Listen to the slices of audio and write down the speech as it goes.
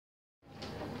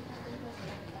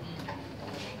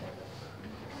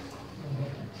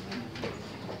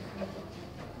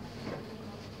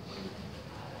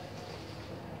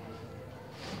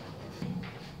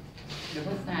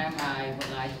time, I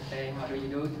would like to say how do you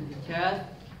do to teachers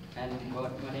and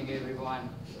good morning everyone.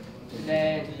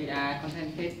 Today we are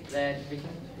contented that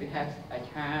we have a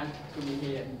chance to be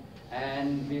here,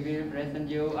 and we will present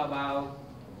you about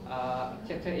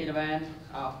chapter 11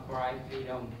 of Right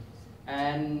Freedom.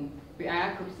 And we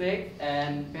are group 6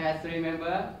 and we have 3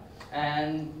 members,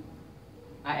 and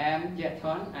I am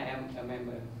Jeton, I am a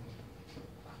member.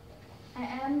 I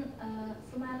am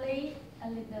Somali, a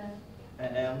leader. I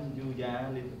am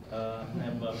Yuya,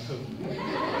 member 2.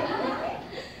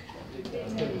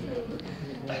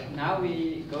 Now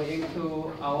we go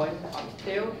into our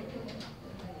objective.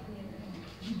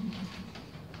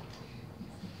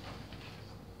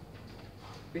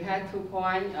 We had 2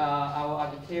 points, our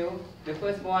objective. The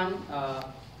first one,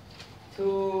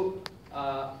 to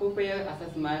fulfill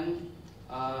assessment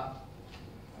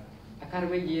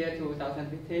academic year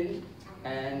 2015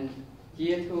 and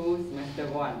year 2 semester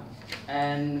 1.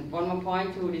 And one more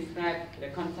point to describe the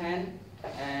content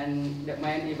and the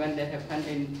main event that happened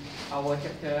in our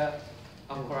chapter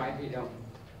of Right Freedom.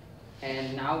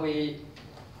 And now I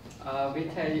will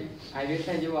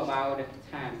tell you about the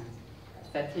time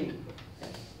setting.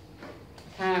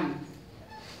 Time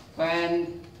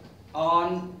when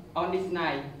on this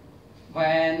night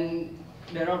when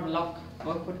the roadblock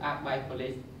was put up by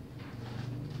police.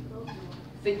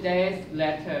 6 days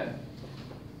later,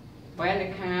 when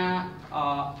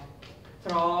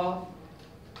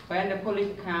the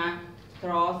police car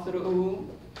drove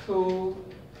through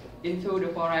into the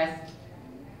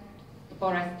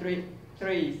forest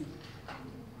trees,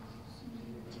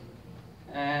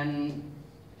 and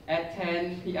at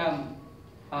 10 p.m.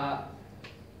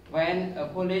 When a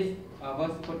police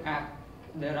was put up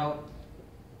the road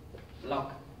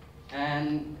block,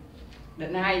 and the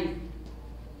night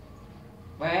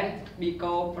when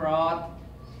Biko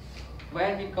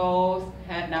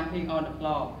had dumping on the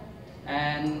floor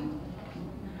and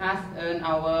has an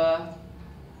hour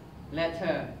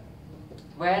later,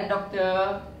 when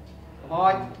Dr.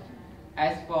 Voigt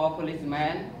asked for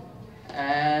policeman,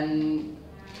 and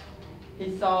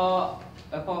he saw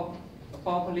four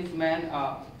policemen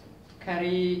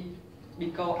carry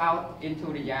Biko out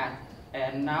into the yard.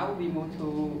 And now we move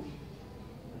to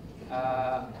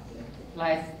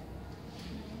place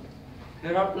the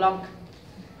roadblock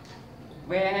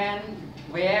where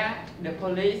the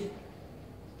police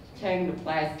changed the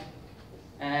place.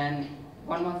 And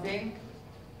one more thing,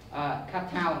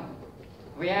 Cap Town,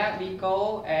 where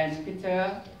Biko and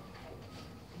Peter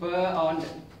were on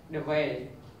the way,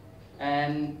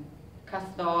 and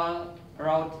Castor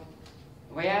Road,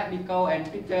 where Biko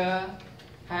and Peter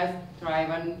has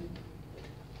driven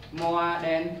more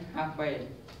than halfway,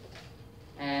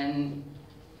 and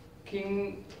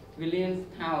King William's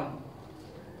Town,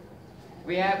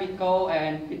 where Biko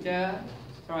and Peter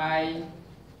driven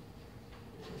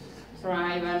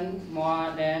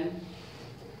more than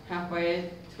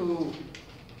halfway to,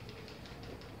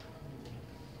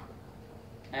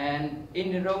 and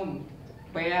in the room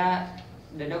where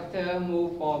the doctor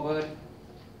moved forward,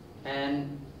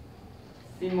 and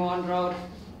Simon Road,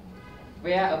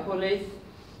 where a police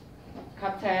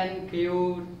captain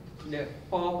gave the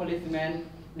 4 policemen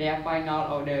their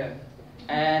final order.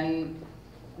 And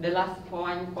the last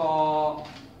point for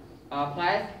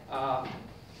place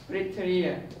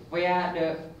Pretoria,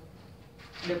 where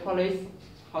the police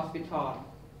hospital,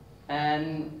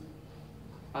 and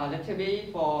letter B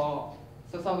for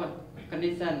social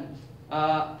condition,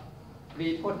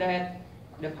 we put that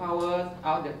the powers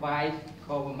of the vice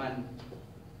government.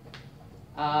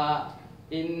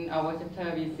 In our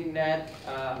chapter, we think that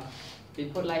we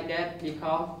put like that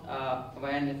because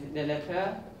when the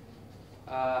letter,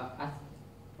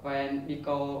 when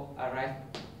Biko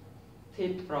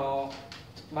arrested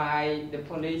by the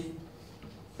police,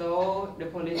 so the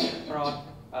police brought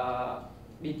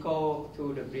Biko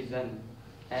to the prison,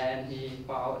 and they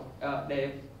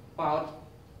found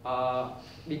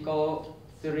Biko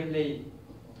seriously,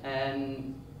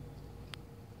 and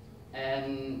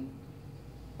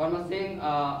one more thing,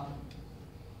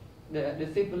 the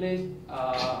syphilis,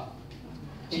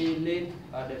 he lead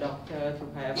the doctor to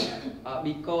have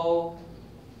Biko,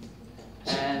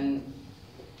 and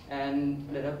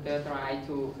the doctor tried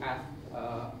to ask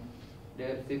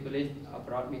the syphilis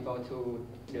brought Biko to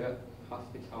the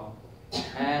hospital.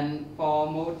 And for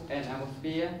mood and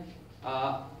atmosphere,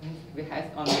 we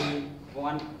have only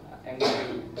one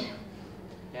angry.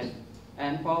 Yes.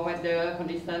 And for weather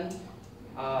condition,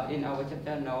 in our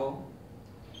chapter, no.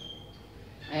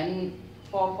 And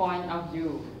for point of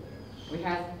view, we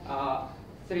have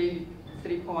three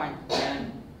points.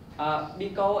 And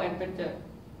Biko and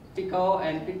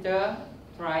Peter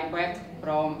fly back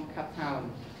from Cape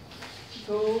Town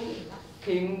to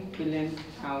King William's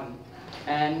Town,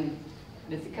 and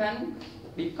the second,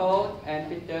 Biko and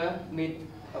Peter meet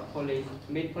police,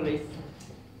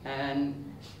 and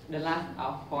the last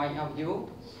point of view,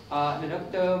 the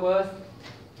doctor was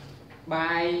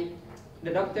led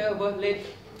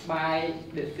by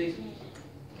the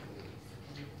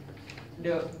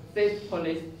six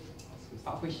police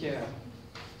officer.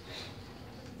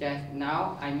 Just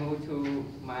now I move to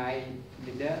my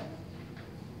leader.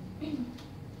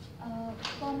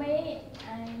 For me,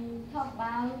 I talk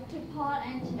about people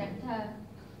and character.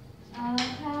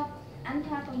 Have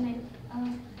antagonist.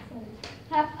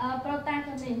 Have a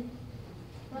protagonist.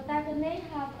 Protagonist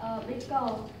have a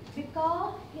Biko.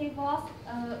 Biko, he was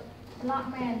a black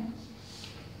man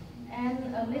and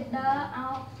a leader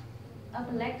of a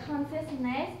black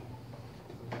consciousness,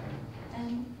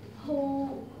 and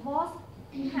who was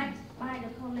hacked by the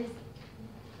police.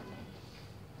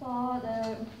 For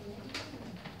the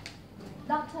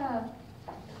doctor,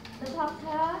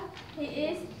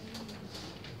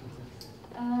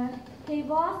 he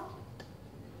was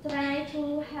trying to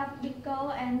help Biko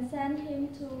and send him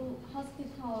to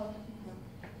hospital.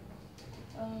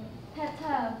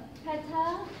 Peter,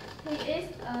 he is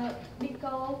a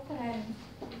Biko friend.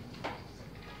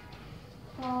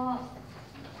 For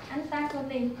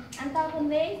antagonist,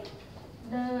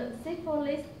 the chief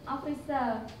police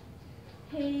officer,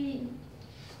 he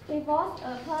was a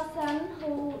person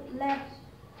who led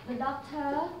the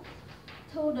doctor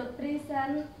to the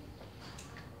prison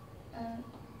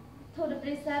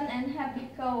and have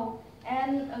Biko,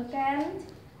 and again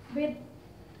with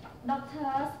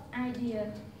doctor's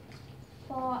idea.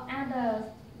 For others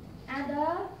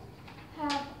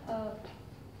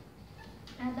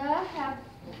have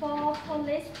four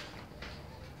policemen.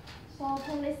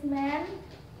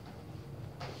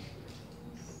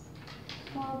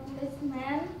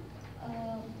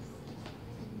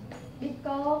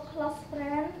 Biko close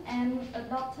friend and a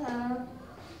doctor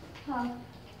have.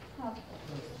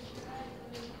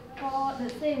 For the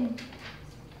scene,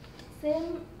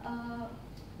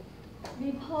 we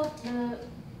put the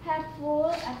helpful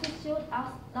attitude of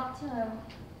doctor.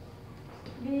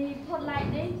 We put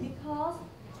like this because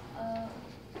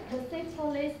the chief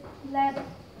police led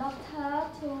doctor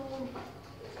to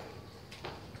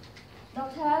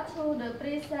the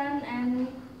prison and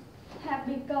have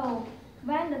Biko.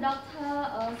 When the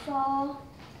doctor saw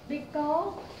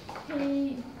Biko,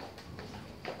 he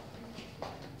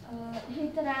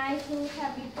tried to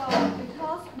have Biko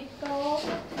because Biko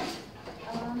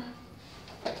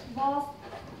was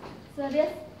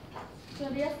serious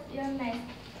illness,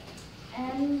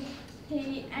 and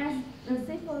he asked the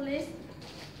chief police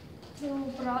to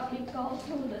brought Biko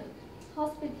to the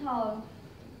hospital.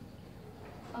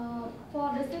 For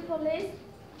the chief police,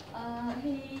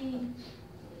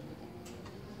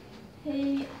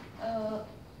 he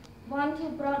want to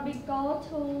brought Biko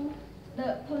to the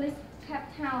police Cape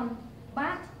Town,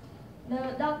 but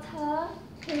the doctor,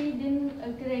 he didn't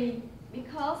agree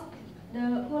because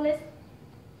the police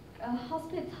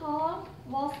hospital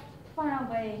was far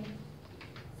away.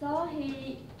 So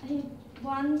he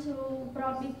want to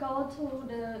brought Biko to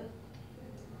the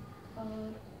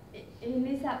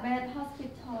Elizabeth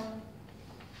Hospital.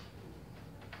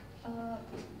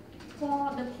 For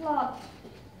the plot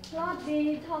we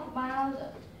talk about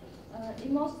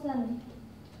emotion.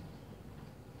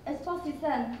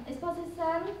 Exposition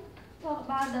talk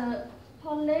about the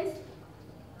police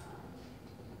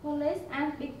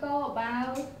ask Biko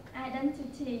about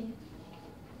identity,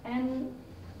 and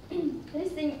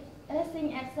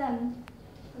listening action.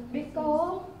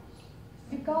 Biko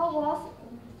was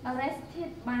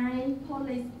arrested by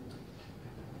police.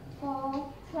 For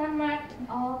climax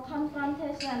or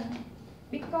confrontation,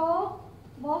 Biko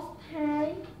was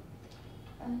tied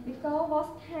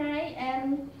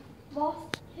and was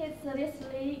hit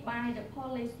seriously by the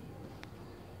police.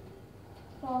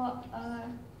 For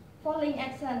falling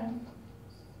action,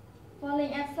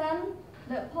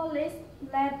 the police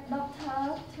led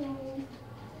doctor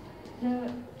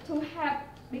to help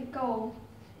Biko.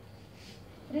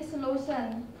 Resolution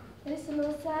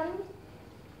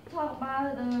talk about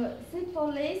the chief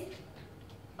police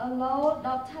allow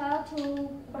doctor to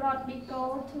brought Biko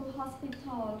to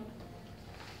hospital.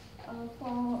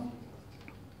 For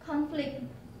conflict,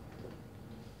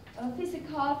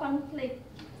 physical conflict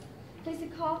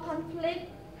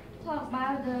talk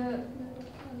about the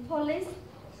police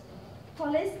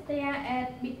stare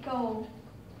at Biko.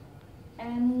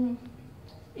 And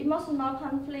emotional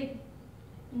conflict,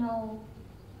 no.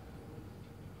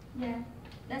 Yeah,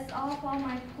 that's all for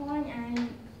my point. I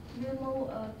We'll move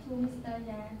to Mr.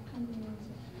 Yang. Continue.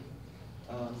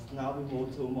 Now we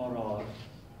move to morals.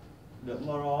 The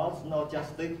morals, no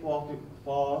justice for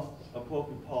poor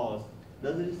people.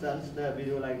 The reason that we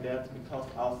do like that because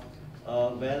of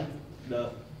when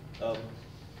the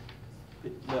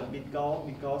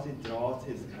because he draws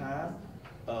his card,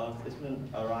 it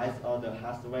arise on the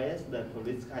highways, the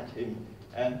police catch him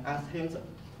and ask him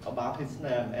about his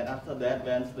name, and after that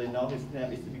when they know his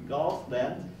name is because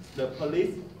then the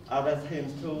police arrest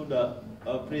him to the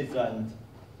prison,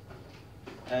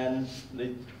 and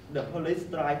the police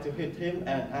try to hit him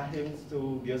and ask him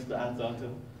to give the answer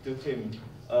to him.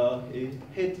 He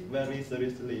hit very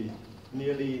seriously,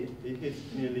 he hit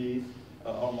nearly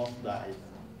almost died.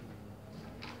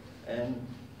 And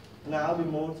now we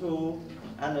move to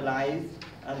analyze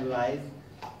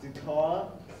to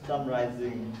call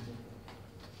summarizing.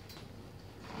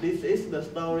 This is the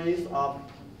stories of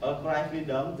crime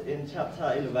freedom in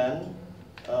chapter 11,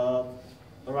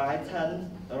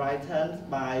 written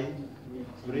by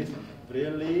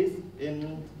Briley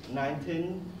in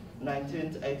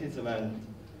 1987.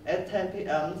 At 10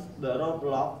 p.m., the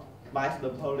roadblock by the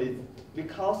police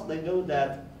because they knew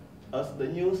that the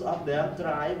news of them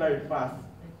drive very fast.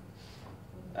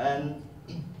 And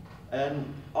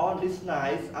on this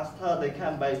night, after they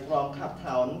came back from Cape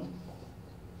Town,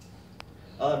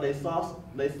 they saw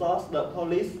the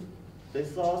police. They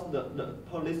saw the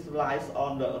police lights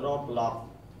on the roadblock,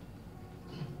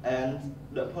 and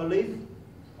the police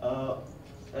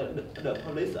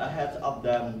ahead of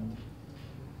them.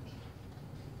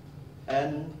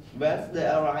 And when they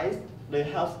arrived, they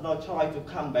have no choice to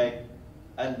come back.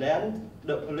 And then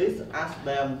the police asked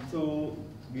them to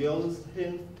give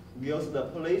the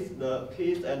police the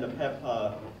keys and the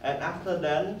paper. And after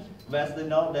then, when they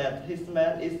know that his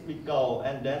man is Pico,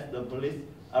 and then the police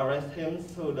arrest him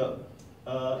to the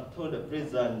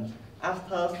prison.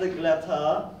 After 6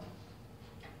 later,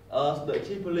 the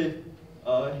chief police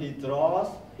he draws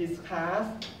his car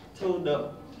to the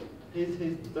he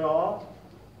draw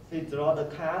the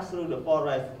car through the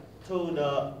forest to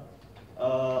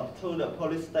the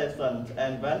police station,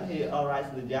 and when he arrives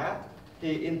the yard,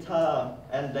 he enter,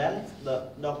 and then the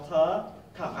doctor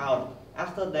come out.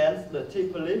 After that, the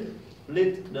chief police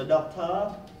lead the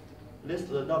doctor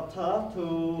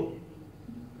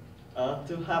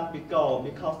to have Pico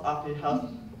because of he has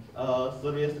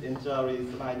serious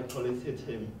injuries by the police hit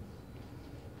him.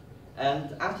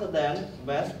 And after that,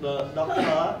 when the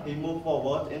doctor he moved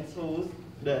forward into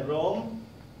the room,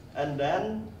 and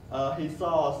then he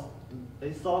saw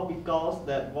because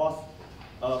that was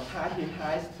tied his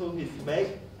hands to his back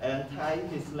and tied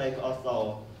his leg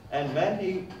also. And when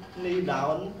he knee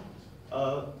down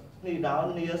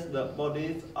near the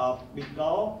bodies of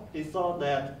Pico, he saw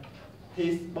that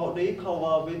his body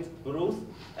covered with bruise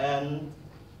and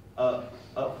a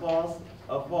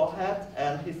forehead,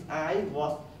 and his eye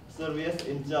was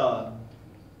seriously injured.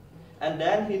 And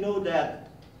then he knew that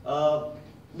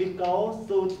Pico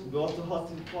should go to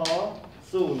hospital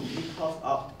soon because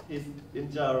of his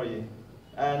injury.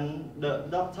 And the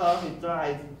doctor he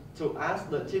tried to ask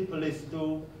the chief police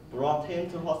to brought him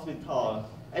to hospital.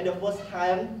 At the first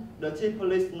time, the chief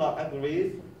police not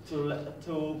agreed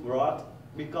to brought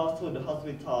Pico to the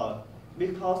hospital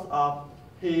because of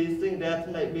he think that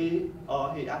maybe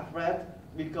he afraid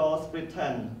because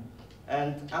pretend.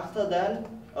 And after that,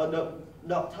 the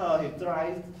doctor he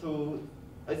tried to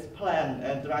explain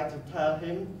and tried to tell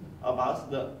him about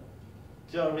the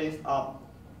juries of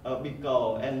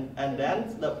Pico, and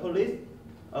then the police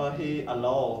he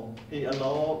allow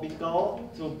Pico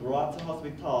to brought to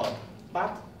hospital,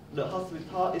 but the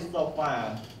hospital is so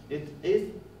far. It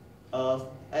is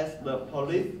as the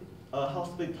police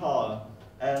hospital,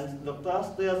 and the doctor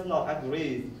still not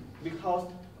agree because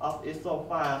of it so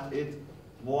far. It's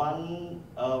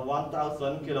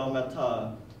 1,000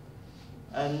 kilometers,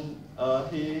 and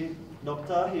he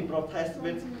protests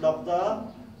with doctor.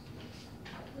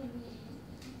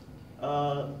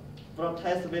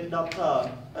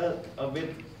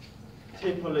 With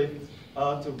chief police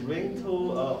to bring to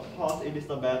Port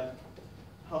Elizabeth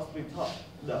hospital,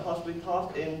 the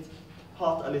hospital in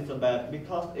Port Elizabeth,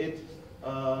 because it's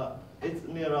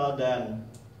nearer than,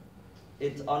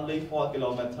 it's only 4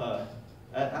 kilometers.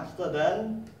 And after that,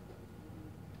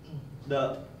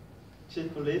 the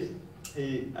chief police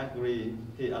he agreed,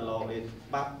 he allowed it,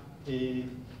 but it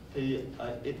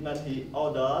meant he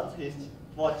ordered his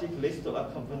 4 chief police to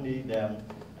accompany them.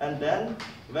 And then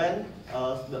when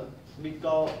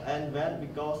because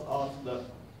of the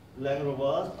Land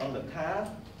Rover on the car,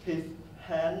 his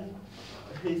head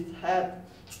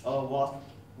was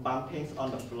bumping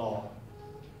on the floor.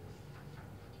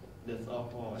 That's all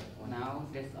for it. Now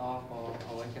that's all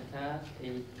for our chapter.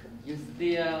 If you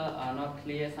still are not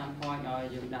clear some point or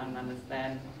you don't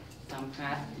understand some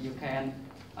part, you can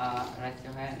raise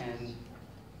your hand and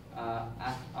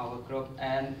ask our group.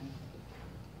 And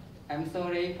I'm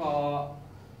sorry for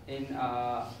in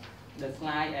the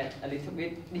slide a little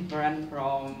bit different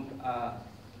from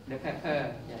the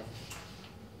paper. Yes,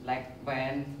 like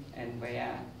when and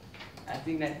where. I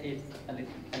think that it's a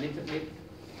little bit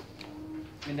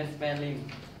in the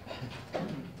spelling.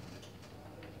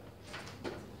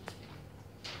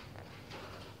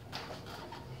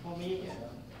 For me,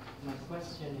 my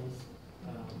question is,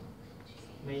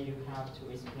 may you have to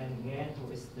explain again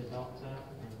who is the doctor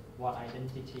and what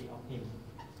identity of him?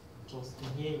 Because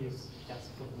in here you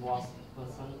just put was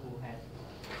person who had,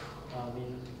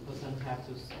 person have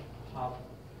to have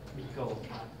Biko.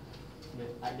 The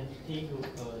identity who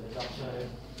the doctor,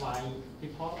 why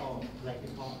people or black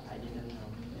people, I didn't know.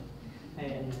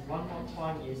 And one more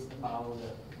point is about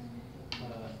the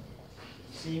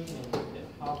theme and the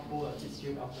powerful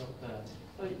attitude of doctor.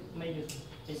 So may you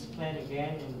explain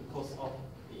again, and because of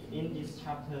in this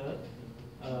chapter,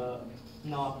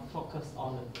 not focus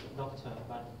on the doctor,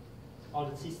 but all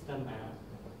the system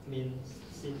means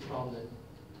seen from the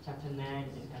chapter 9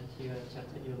 and until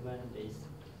chapter 11 is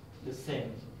the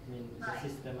same. I mean, the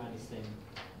system are the same.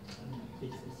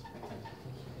 This is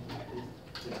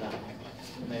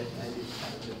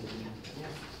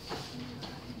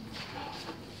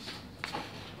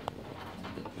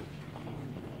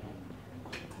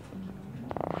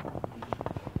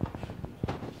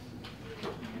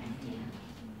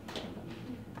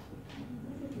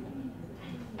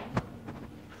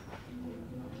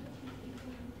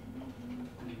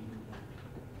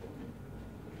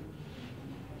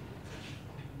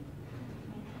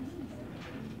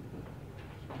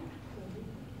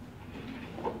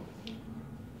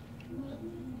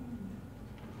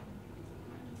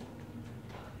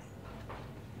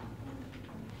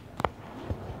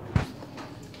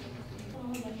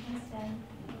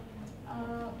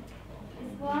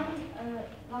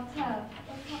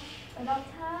A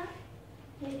doctor,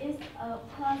 he is a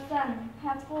person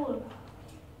helpful,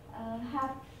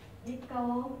 have big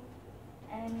goal,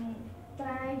 and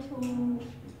try to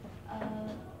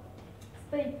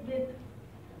speak with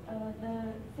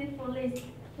the syphilis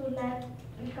to let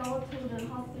we go to the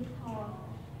hospital.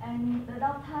 And the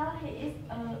doctor, he is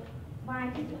a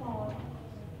white people.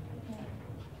 Okay.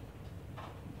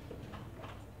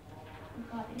 You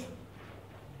got it?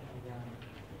 Yeah.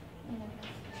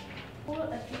 Full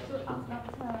attitude of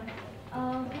doctor.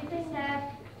 We think that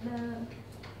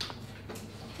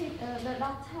the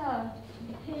doctor,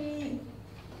 he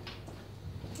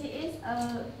is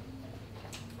a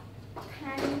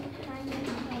kind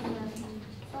person.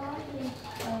 So he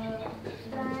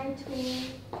try to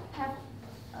have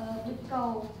a big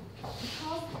goal,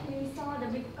 because he saw the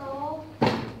big goal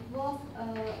was a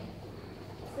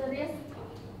serious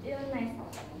illness,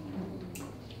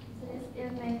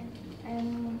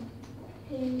 and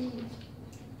he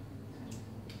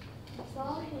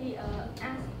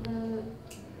asked the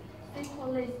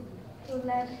police to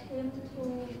let him to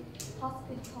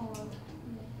hospital.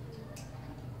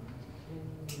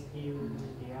 You,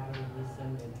 the other reason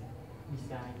that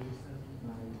beside this,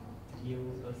 like you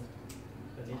as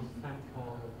an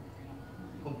example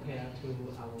compared to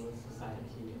our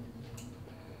society.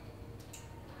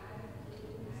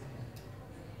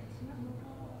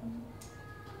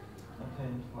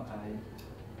 Okay, for I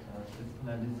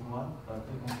explain this one. To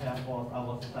compare for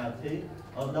our society,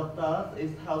 doctors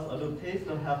is house duties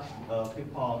to help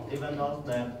people, even though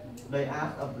that they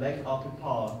ask a black or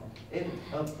people, in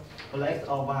black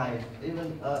or white,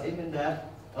 even that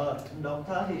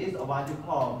doctor he is a white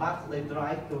people, but they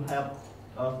try to help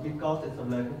because it's a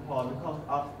black people, because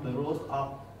of the rules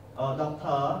of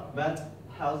doctor that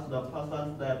helps the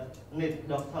persons that need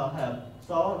doctor help.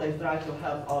 So they try to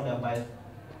help all their best.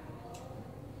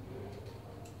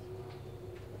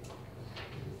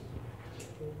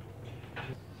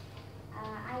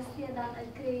 I still don't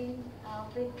agree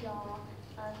with your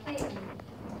thing.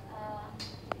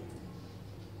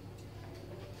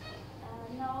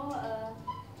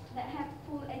 They have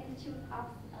full attitude of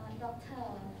doctor,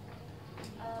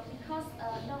 because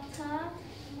doctor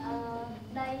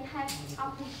they have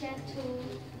obligation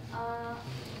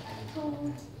to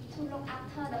look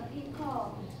after the people.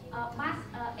 But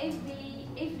if we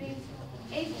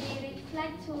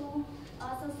reflect to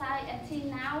society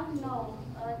now, no,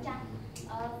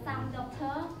 some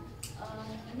doctor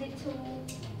need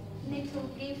to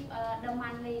give the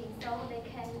money so they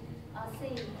can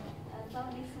see. So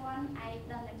this one I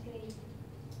don't agree.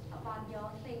 about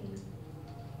your things.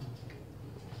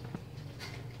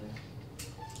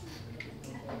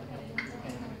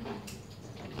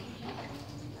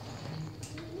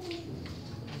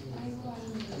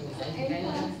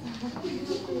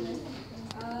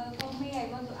 For me, I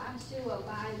want to ask you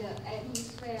about the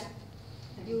atmosphere.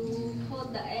 You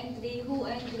put the angry, who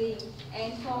angry,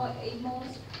 and for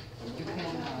emotion. You can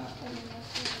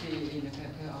see in the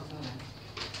paper also.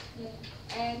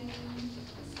 Yeah. And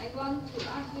I want to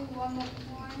ask you one more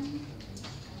point.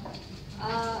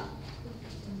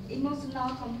 Emotional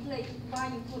conflict. Why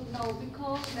you put no?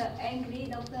 Because the angry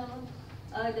doctor,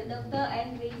 the doctor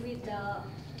angry with the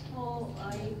whole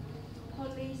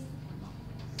police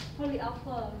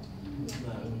officer.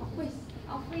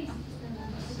 Office.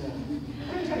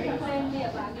 Explain me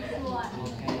about this one.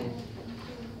 Okay.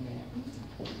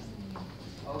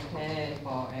 Okay,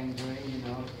 for angry,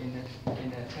 in the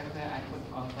paper I put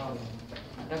also.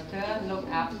 Doctor look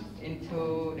up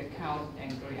into the count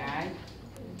angry eye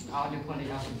of the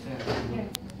police officer.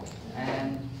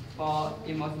 And for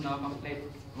emotional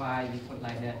conflict, why we put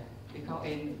like that? Because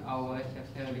in our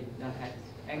chapter we don't have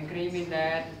angry mean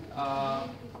that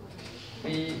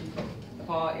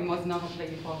for emotional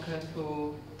conflict we focus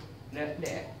to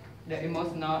the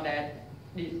emotional that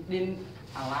didn't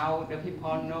allow the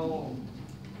people know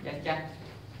just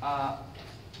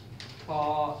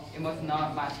for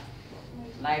emotional, but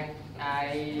like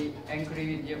I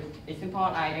agree with you. It's simple.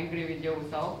 I agree with you.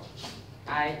 So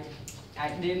I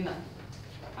didn't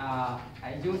I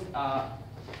use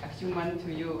argument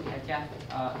to you. I just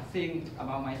think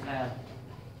about myself.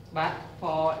 But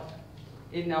for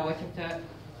in our chapter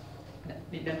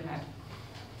didn't have.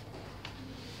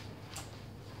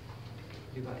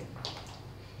 You got it.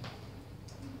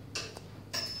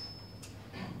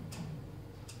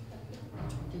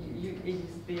 You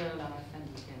still understand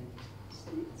you can.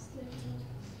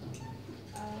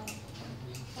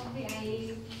 Something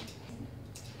I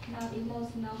not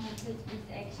emotional conflict with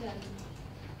action.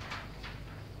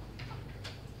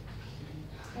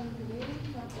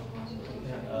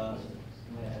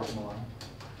 May I add more?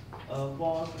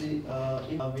 For the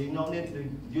we no need to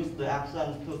use the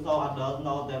action to so others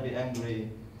know that we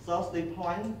angry. So the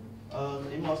point,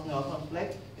 emotional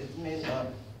conflict, it means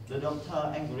the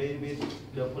doctor angry with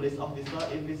the police officer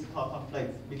in physical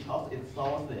conflict because it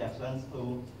shows the actions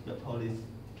to the police.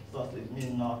 So it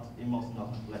means not emotional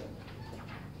conflict.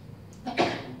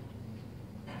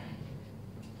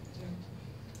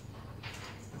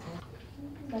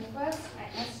 But first, I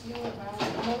asked you about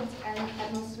mood and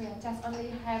atmosphere. Just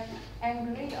only have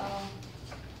angry or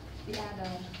the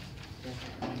other?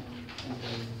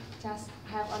 Just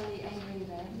have only angry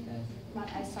then. Yes. But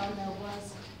I saw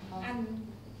nervous.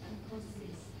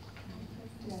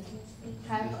 Yes.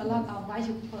 Have a lot of why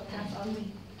you put just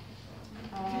only.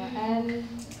 And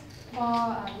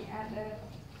for the other,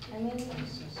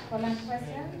 for next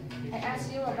question, I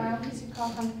asked you about physical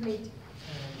conflict.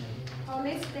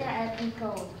 Police stare at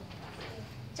people.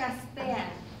 Just stare,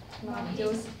 not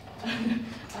just.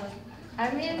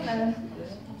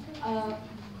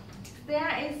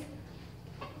 Stare is.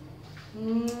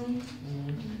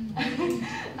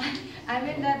 I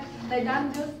mean that they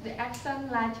don't use the action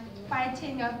like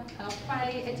fighting or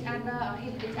fight each other or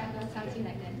hit each other, something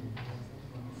like that.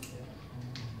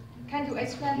 Can you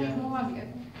explain it more?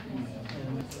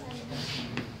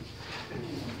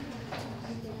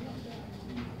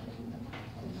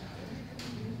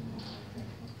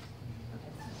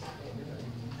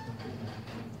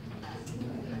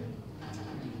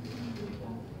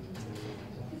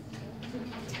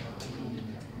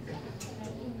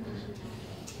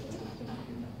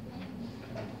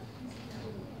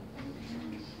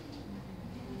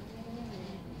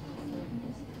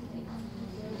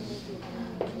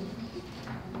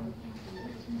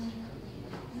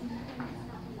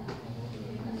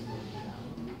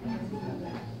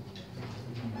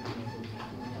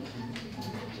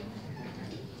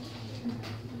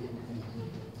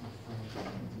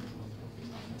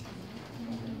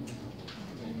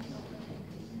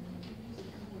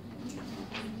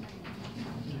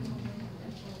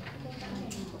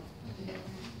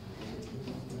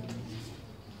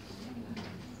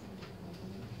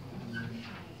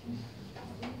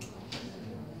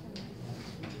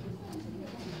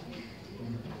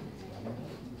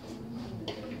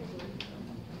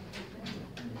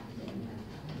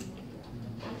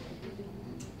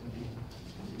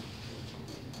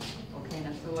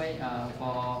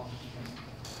 For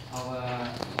our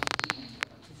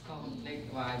physical conflict,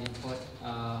 why we put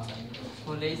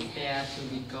police there to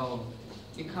be go,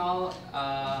 because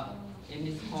in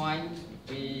this point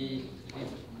we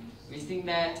think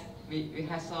that we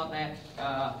have saw that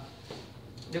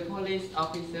the police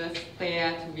officers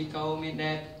stare to Vico, mean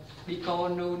that Vico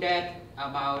knew that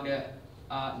about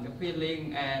the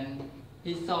feeling, and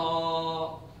he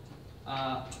saw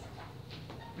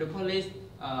the police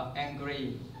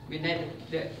angry. Mean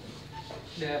that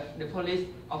the police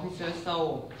officer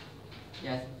saw,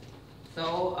 yes.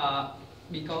 So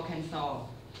Vico can saw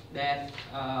that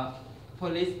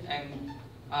police and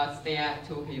stare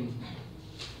to him.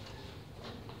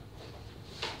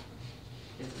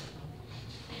 Yes.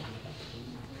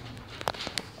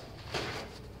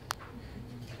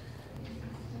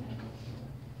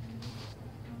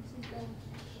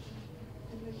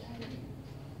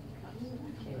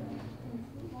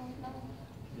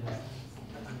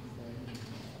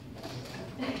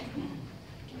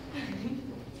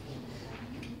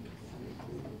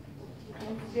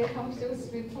 They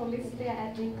confused with police there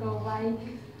at Vico.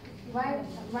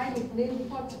 Why did they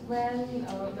report when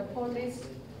the police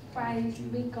find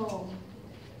Vico?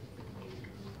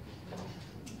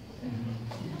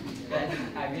 Then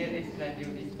I will explain you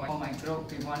this point. For my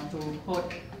group, we want to put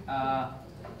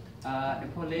the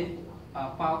police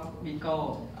found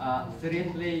Vico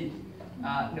seriously,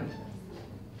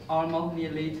 almost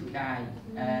nearly to die,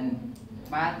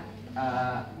 but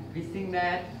we think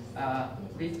that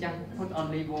we just put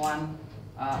only one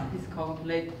physical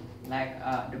conflict, like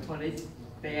the police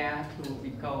there to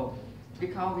Vico,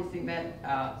 because we think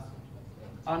that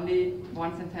only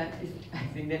one sentence is, I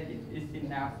think that it is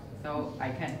enough, so I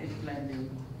can explain you.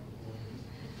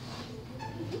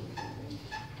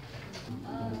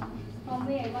 For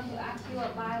me, I want to ask you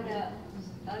about the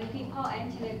people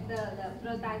and character, the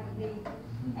protagonist,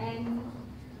 and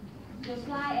your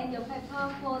slide and your paper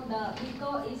for the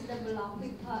Vico is the block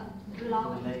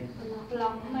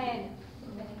man.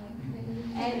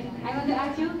 And I want to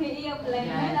ask you, he is a black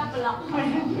man or block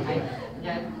man?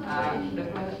 Yes,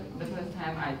 the first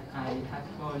time I have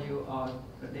told you all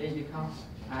today, because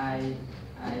I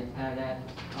tell that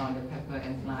on the paper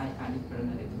and slide I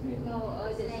different a little bit. No,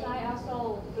 the slide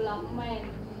also block man.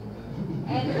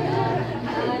 And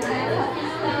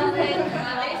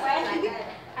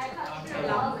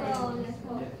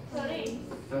sorry.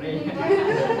 Sorry.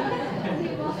 He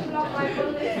was blocked by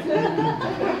police.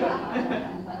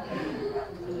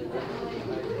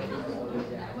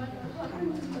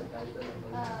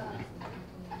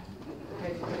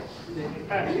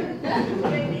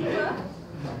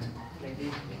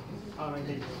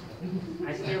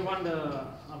 I still wonder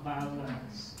about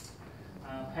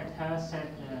Peter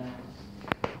said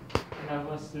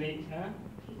nervously, that,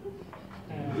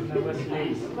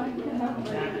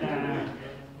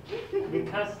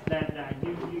 because that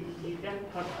you don't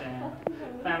put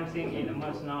something in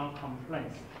emotional complex.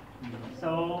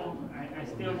 So I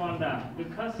still wonder,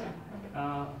 because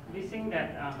we think that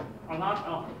a lot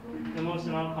of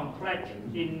emotional complex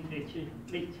in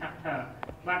this chapter,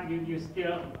 but you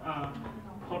still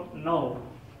put no.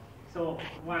 So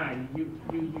why? You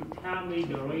tell me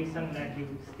the reason that you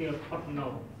still put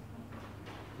no.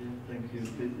 Yeah, thank you.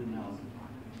 Please announce.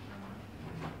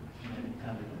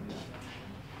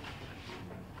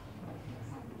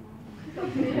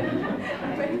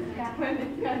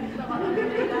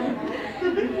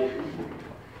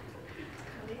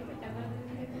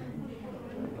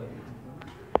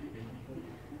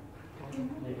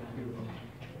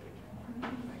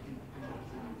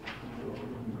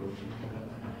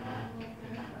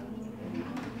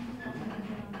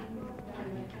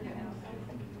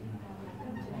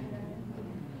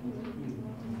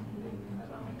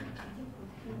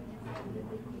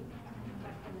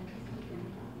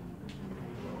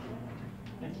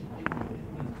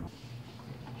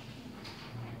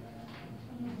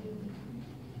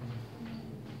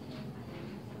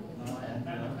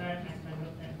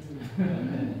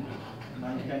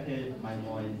 Now you can hear my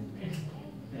voice.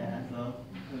 The answer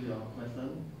to your question.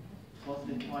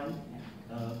 First point,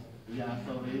 we are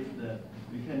sorry that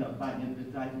we cannot find it. We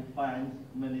try to find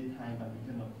many times, but we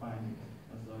cannot find it.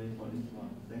 Sorry for this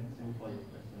one. Thank you for your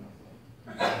question as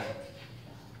well.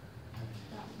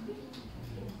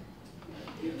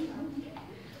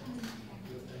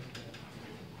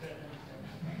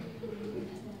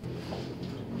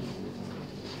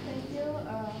 Thank you.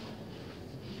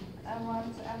 I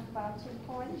want to ask about 2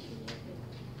 points,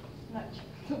 not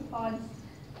 2 points,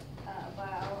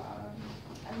 about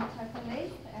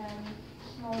antagonist and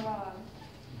moral.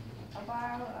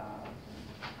 About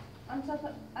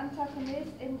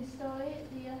antagonist in the story,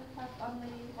 do you have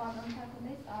only one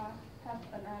antagonist or have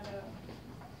another?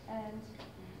 And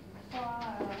for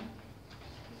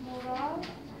moral,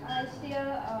 I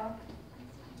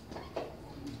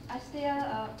still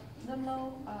don't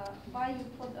know why you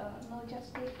put no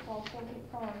justice for poor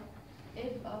people.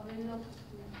 If we look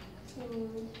to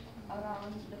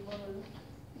around the world,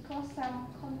 because some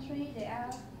country they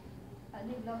are a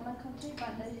development country,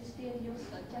 but they still use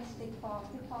justice for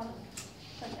people,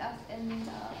 such as in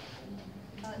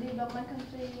development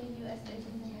country, USA.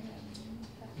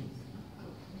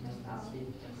 That's all.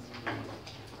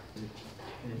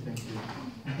 Thank you.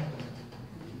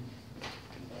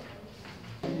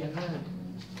 You heard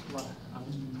what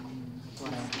I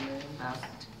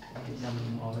asked them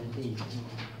already.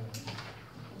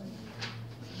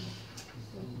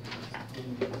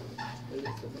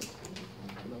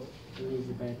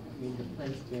 Elizabeth means the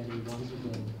place where we want to go.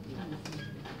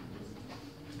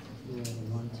 Where we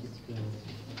want to go.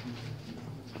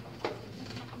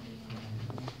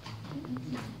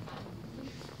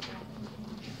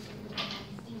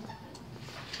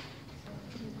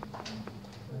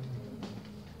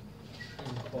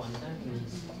 And quanta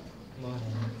means more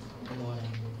than.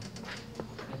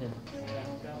 The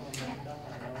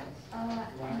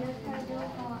title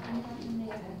for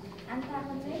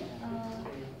Antagonist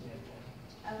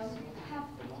have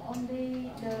only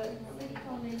the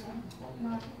psychology,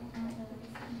 not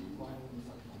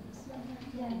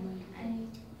yeah,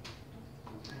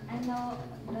 I know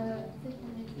the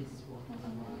psychology.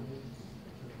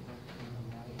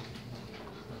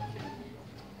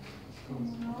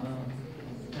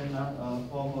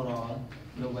 For moral,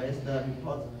 the ways that we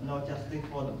put no justice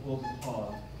for the poor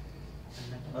people.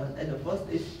 And the first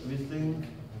is we think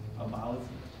about,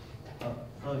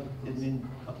 so it means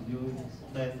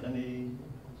there's any,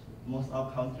 most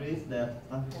of countries that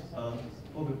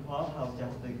poor people have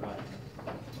justice rights.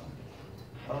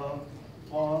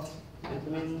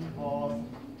 It means for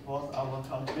our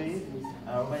country, we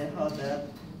heard that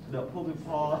the poor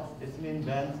people, it means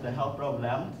when they have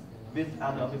problems with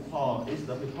other people, it's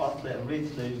the people that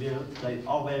rich, they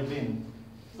always win.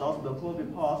 So the poor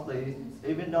people, they,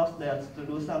 even though they have to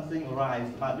do something right,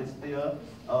 but they still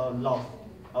lost.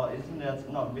 It means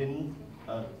not win,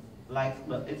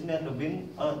 it means the win,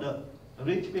 the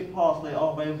rich people, they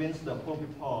always win the poor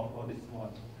people for this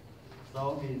one.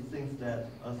 So he thinks that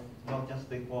no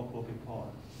justice for poor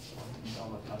people in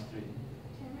our country.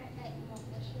 Can I add one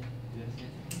question? Yes.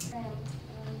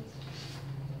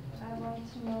 I want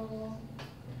to know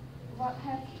what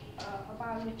have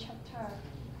about your chapter.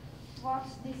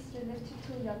 What's this related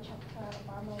to your chapter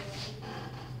about morality?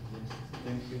 Yes,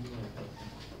 thank you for the question.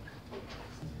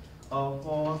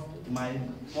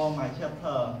 For my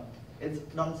chapter, it's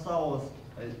not so.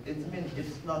 It means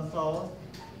it's not so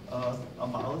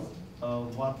about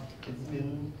what it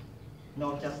means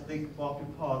no justice for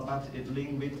people, but it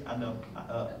linked with other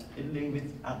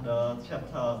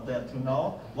chapters that to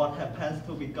know what happens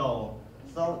to people.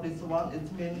 So this one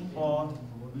it means for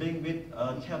link with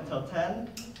chapter 10.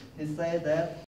 He said that